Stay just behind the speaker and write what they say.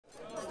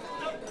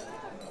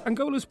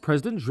Angola's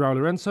President Joao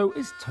Lourenco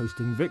is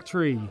toasting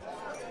victory.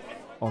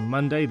 On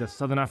Monday, the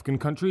southern African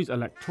country's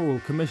electoral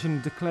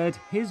commission declared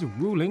his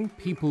ruling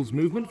People's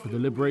Movement for the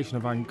Liberation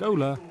of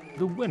Angola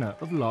the winner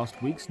of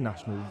last week's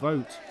national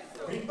vote.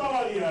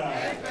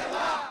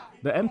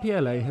 The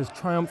MPLA has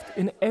triumphed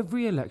in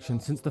every election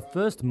since the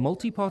first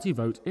multi-party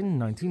vote in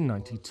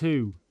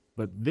 1992.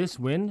 But this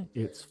win,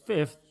 its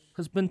fifth,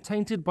 has been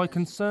tainted by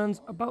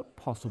concerns about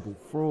possible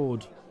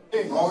fraud.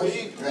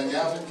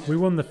 We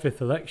won the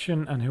fifth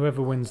election, and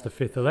whoever wins the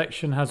fifth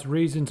election has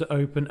reason to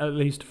open at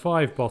least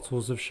 5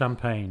 bottles of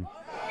champagne.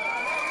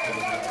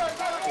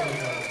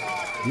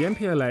 The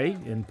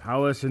MPLA, in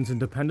power since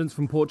independence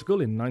from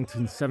Portugal in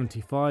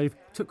 1975,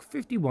 took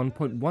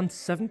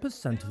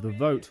 51.17% of the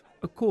vote,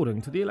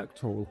 according to the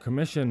Electoral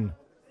Commission.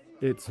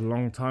 Its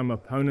longtime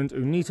opponent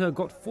UNITA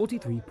got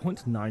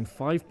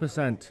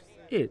 43.95%,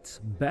 its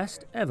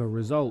best ever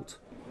result.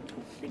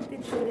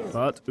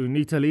 But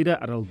UNITA leader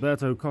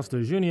Adalberto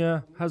Costa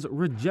Jr. has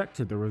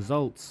rejected the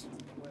results.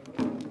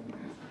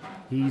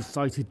 He's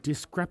cited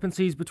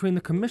discrepancies between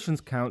the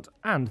Commission's count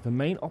and the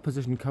main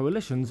opposition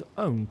coalition's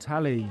own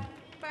tally.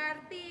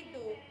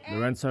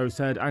 Lourenco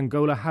said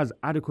Angola has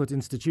adequate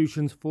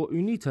institutions for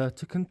UNITA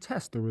to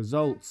contest the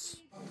results.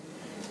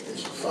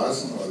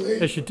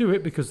 They should do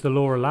it because the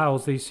law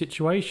allows these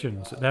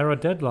situations. There are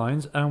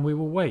deadlines and we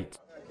will wait.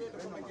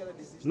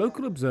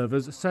 Local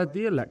observers said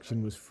the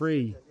election was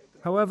free.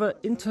 However,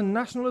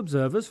 international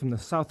observers from the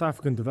South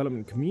African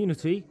development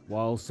community,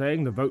 while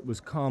saying the vote was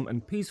calm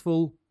and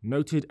peaceful,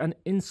 noted an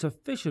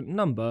insufficient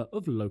number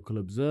of local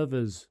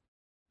observers.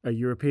 A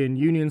European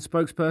Union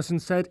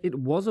spokesperson said it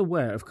was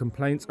aware of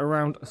complaints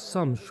around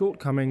some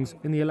shortcomings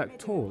in the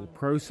electoral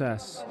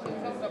process.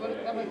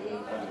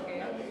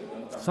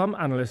 Some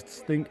analysts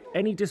think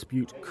any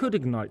dispute could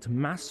ignite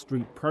mass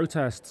street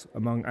protests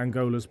among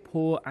Angola's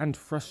poor and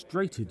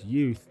frustrated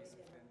youth.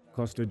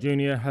 Costa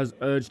Jr. has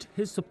urged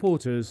his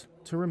supporters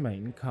to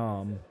remain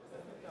calm.